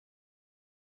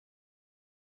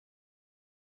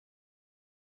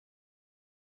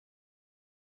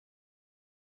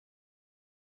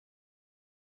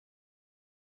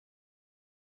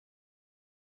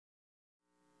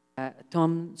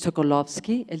Tom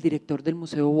Sokolowski, el director del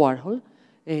Museo Warhol,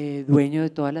 dueño de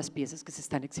todas las piezas que se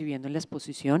están exhibiendo en la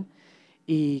exposición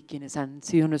y quienes han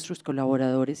sido nuestros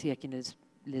colaboradores y a quienes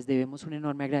les debemos un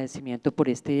enorme agradecimiento por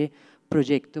este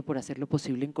proyecto, por hacerlo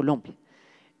posible en Colombia.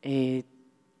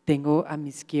 Tengo a mi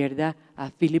izquierda a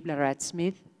Phillip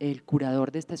Larrat-Smith, el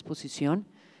curador de esta exposición,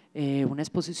 una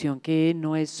exposición que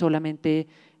no es solamente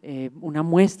una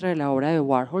muestra de la obra de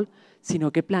Warhol,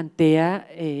 sino que plantea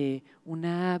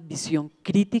una visión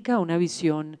crítica, una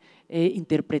visión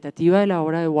interpretativa de la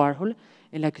obra de Warhol,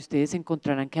 en la que ustedes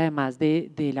encontrarán que además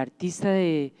del artista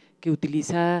que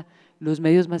utiliza los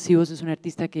medios masivos, es un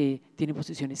artista que tiene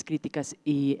posiciones críticas,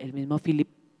 y el mismo Phillip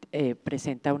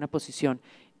presenta una posición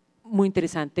muy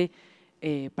interesante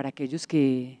para aquellos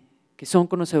que son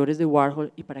conocedores de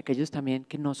Warhol y para aquellos también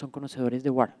que no son conocedores de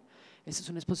Warhol. Esta es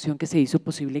una exposición que se hizo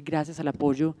posible gracias al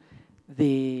apoyo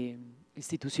de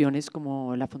instituciones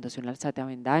como la Fundación Alzate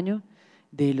Avendaño,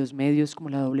 de los medios como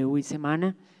la EE.UU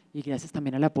Semana, y gracias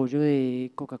también al apoyo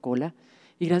de Coca-Cola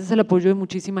y gracias al apoyo de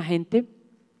muchísima gente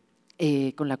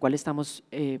con la cual estamos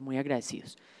muy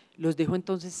agradecidos. Los dejo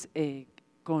entonces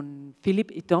con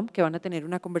Phillip y Tom, que van a tener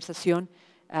una conversación.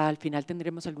 Al final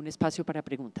tendremos algún espacio para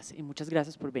preguntas y muchas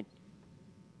gracias por venir.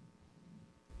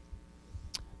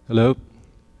 Hello.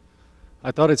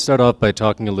 I thought I'd start off by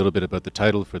talking a little bit about the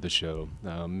title for the show.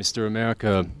 Mr.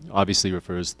 America obviously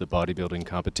refers to the bodybuilding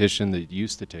competition that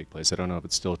used to take place, I don't know if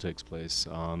it still takes place,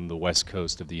 on the west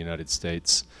coast of the United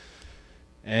States.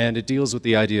 And it deals with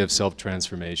the idea of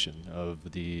self-transformation,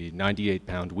 of the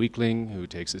 98-pound weakling who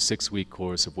takes a 6-week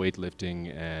course of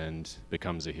weightlifting and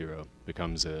becomes a hero,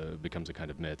 becomes a kind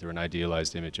of myth or an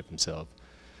idealized image of himself.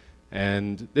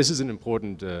 And this is an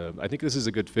important, I think this is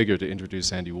a good figure to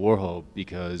introduce Andy Warhol,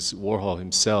 because Warhol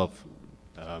himself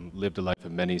lived a life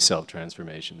of many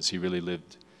self-transformations. He really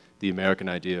lived the American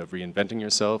idea of reinventing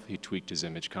yourself. He tweaked his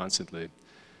image constantly.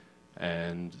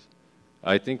 And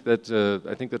I think that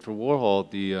for Warhol,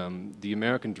 the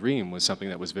American dream was something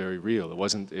that was very real. It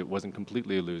wasn't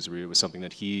completely illusory. It was something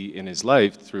that he, in his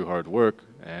life, through hard work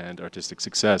and artistic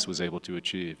success, was able to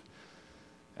achieve.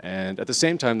 And at the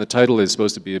same time, the title is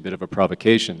supposed to be a bit of a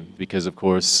provocation, because, of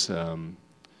course, I'm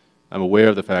aware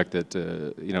of the fact that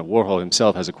Warhol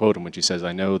himself has a quote in which he says,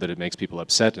 "I know that it makes people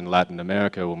upset in Latin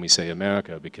America when we say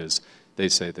America, because they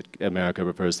say that America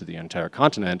refers to the entire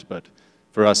continent, but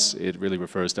for us, it really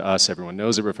refers to us. Everyone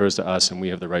knows it refers to us, and we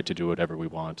have the right to do whatever we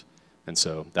want." And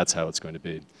so that's how it's going to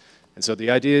be. And so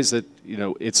the idea is that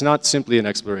it's not simply an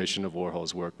exploration of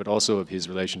Warhol's work, but also of his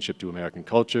relationship to American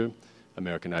culture,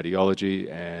 American ideology,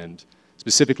 and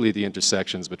specifically the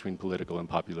intersections between political and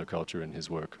popular culture in his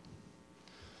work.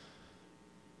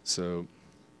 So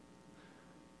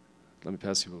let me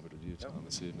pass you over to you, Tom,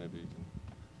 and see if maybe you can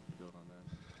build on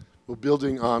that. Well,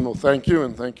 building on, well, thank you,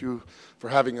 and thank you for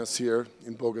having us here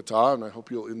in Bogotá, and I hope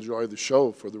you'll enjoy the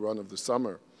show for the run of the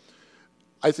summer.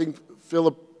 I think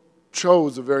Phillip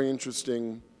chose a very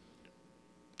interesting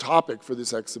topic for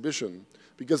this exhibition,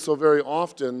 because so very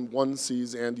often one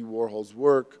sees Andy Warhol's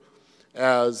work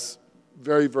as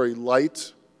very, very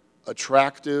light,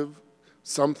 attractive,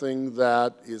 something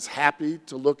that is happy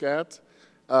to look at.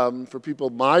 For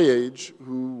people my age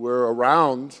who were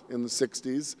around in the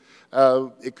 60s,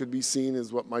 it could be seen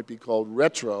as what might be called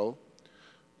retro.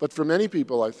 But for many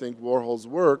people, I think Warhol's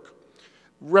work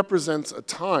represents a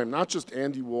time, not just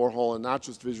Andy Warhol and not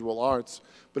just visual arts,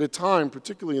 but a time,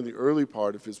 particularly in the early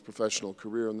part of his professional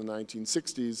career in the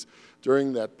 1960s,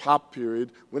 during that pop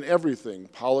period, when everything,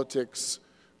 politics,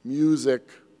 music,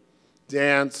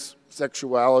 dance,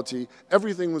 sexuality,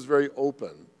 everything was very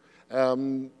open.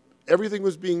 Everything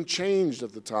was being changed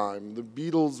at the time. The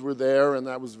Beatles were there, and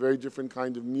that was a very different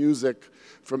kind of music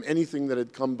from anything that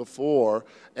had come before,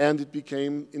 and it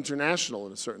became international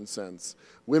in a certain sense.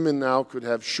 Women now could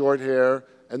have short hair,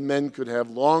 and men could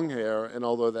have long hair, and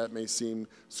although that may seem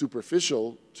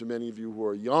superficial to many of you who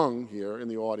are young here in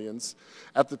the audience,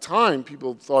 at the time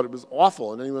people thought it was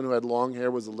awful, and anyone who had long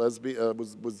hair was a lesbian,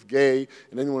 was gay,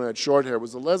 and anyone who had short hair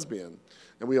was a lesbian.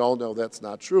 And we all know that's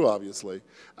not true, obviously.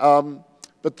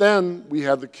 But then we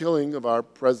had the killing of our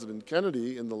President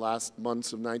Kennedy in the last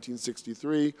months of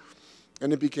 1963,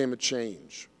 and it became a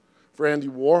change. For Andy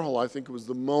Warhol, I think it was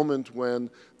the moment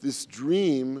when this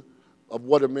dream of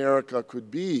what America could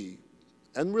be,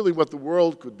 and really what the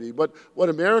world could be, but what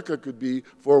America could be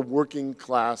for a working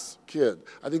class kid.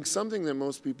 I think something that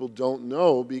most people don't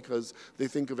know, because they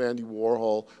think of Andy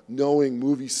Warhol knowing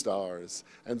movie stars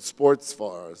and sports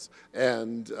stars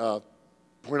and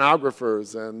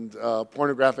pornographers and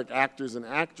pornographic actors and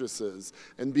actresses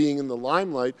and being in the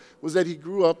limelight, was that he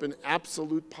grew up in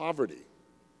absolute poverty.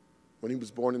 when he was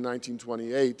born in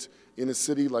 1928 in a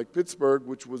city like Pittsburgh,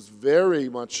 which was very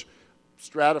much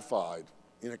stratified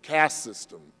in a caste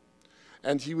system.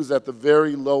 And he was at the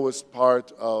very lowest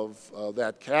part of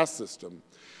that caste system.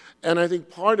 And I think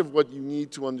part of what you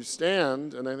need to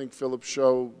understand, and I think Phillip's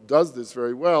show does this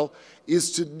very well,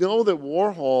 is to know that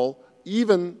Warhol,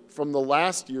 even from the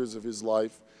last years of his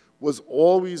life, was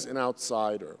always an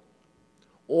outsider.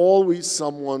 Always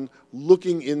someone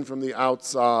looking in from the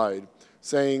outside,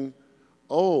 saying,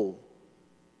 oh,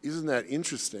 isn't that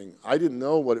interesting? I didn't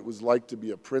know what it was like to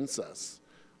be a princess.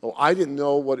 Oh, I didn't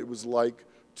know what it was like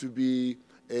to be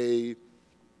a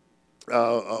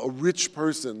rich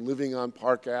person living on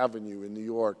Park Avenue in New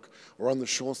York or on the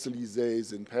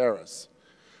Champs-Élysées in Paris.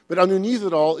 But underneath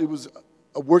it all, it was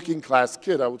a working class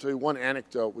kid. I will tell you one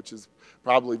anecdote, which is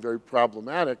probably very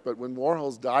problematic, but when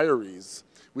Warhol's diaries,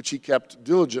 which he kept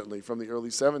diligently from the early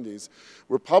 70s,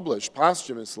 were published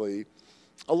posthumously,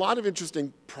 a lot of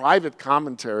interesting private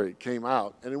commentary came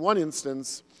out. And in one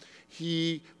instance,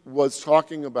 he was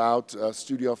talking about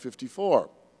Studio 54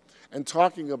 and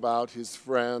talking about his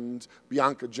friend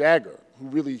Bianca Jagger, who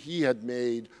really he had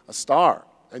made a star.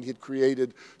 And he had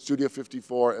created Studio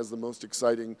 54 as the most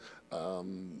exciting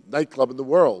nightclub in the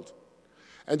world.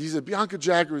 And he said, Bianca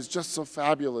Jagger is just so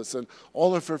fabulous, and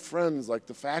all of her friends, like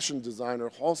the fashion designer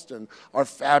Halston, are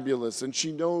fabulous, and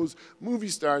she knows movie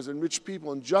stars and rich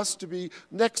people, and just to be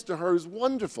next to her is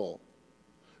wonderful.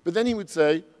 But then he would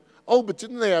say, oh, but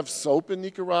didn't they have soap in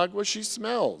Nicaragua? She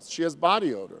smells. She has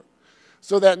body odor.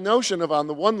 So that notion of, on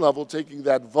the one level, taking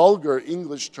that vulgar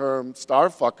English term,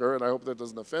 starfucker, and I hope that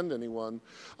doesn't offend anyone,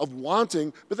 of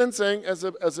wanting, but then saying, as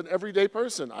an everyday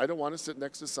person, I don't want to sit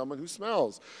next to someone who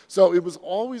smells. So it was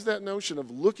always that notion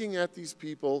of looking at these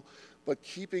people, but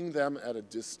keeping them at a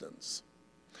distance.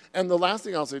 And the last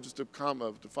thing I'll say, just to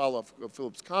follow up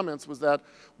Phillip's comments, was that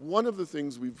one of the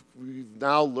things we've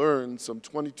now learned some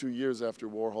 22 years after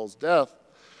Warhol's death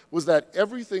was that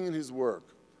everything in his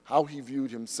work, how he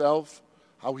viewed himself,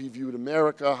 how he viewed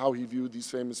America, how he viewed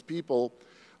these famous people,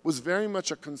 was very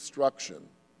much a construction.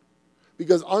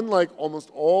 Because unlike almost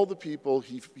all the people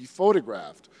he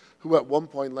photographed, who at one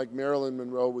point, like Marilyn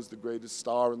Monroe, was the greatest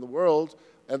star in the world,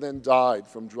 and then died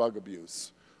from drug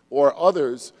abuse, or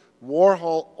others,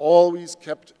 Warhol always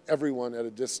kept everyone at a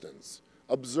distance,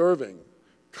 observing,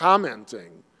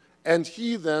 commenting, and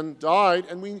he then died,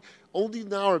 and we only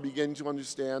now are beginning to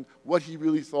understand what he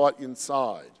really thought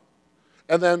inside.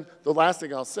 And then the last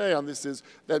thing I'll say on this is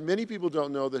that many people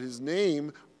don't know that his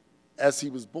name, as he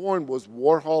was born, was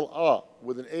Warhol,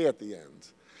 with an A at the end.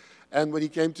 And when he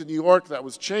came to New York, that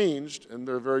was changed, and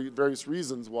there are various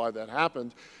reasons why that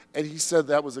happened, and he said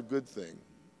that was a good thing.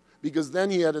 Because then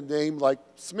he had a name like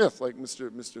Smith, like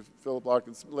Mr. Phillip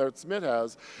Larrat-Smith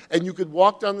has, and you could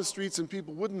walk down the streets and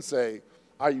people wouldn't say,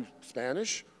 are you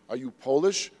Spanish? Are you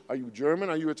Polish? Are you German?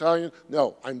 Are you Italian?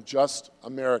 No, I'm just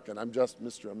American. I'm just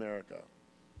Mr. America.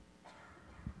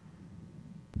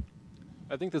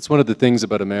 I think that's one of the things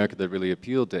about America that really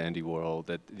appealed to Andy Warhol,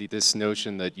 that this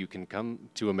notion that you can come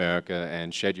to America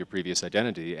and shed your previous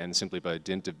identity, and simply by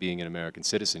dint of being an American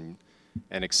citizen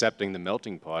and accepting the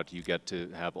melting pot, you get to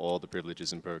have all the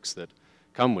privileges and perks that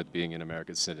come with being an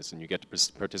American citizen. You get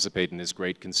to participate in this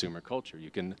great consumer culture.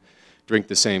 You can drink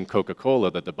the same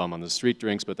Coca-Cola that the bum on the street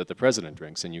drinks, but that the president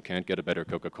drinks, and you can't get a better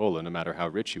Coca-Cola no matter how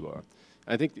rich you are.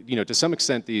 I think, you know, to some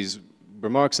extent, these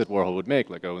remarks that Warhol would make,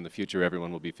 like, oh, in the future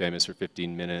everyone will be famous for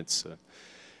 15 minutes,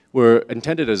 were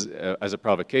intended as a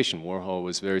provocation. Warhol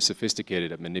was very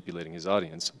sophisticated at manipulating his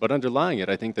audience. But underlying it,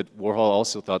 I think that Warhol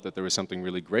also thought that there was something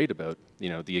really great about, you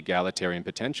know, the egalitarian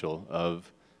potential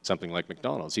of something like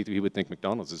McDonald's. He would think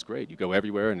McDonald's is great. You go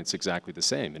everywhere and it's exactly the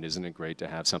same. And isn't it great to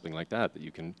have something like that that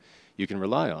you can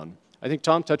rely on? I think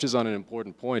Tom touches on an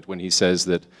important point when he says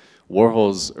that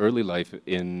Warhol's early life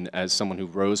as someone who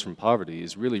rose from poverty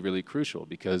is really, really crucial,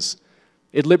 because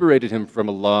it liberated him from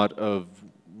a lot of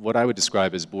what I would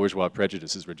describe as bourgeois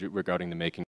prejudices regarding the making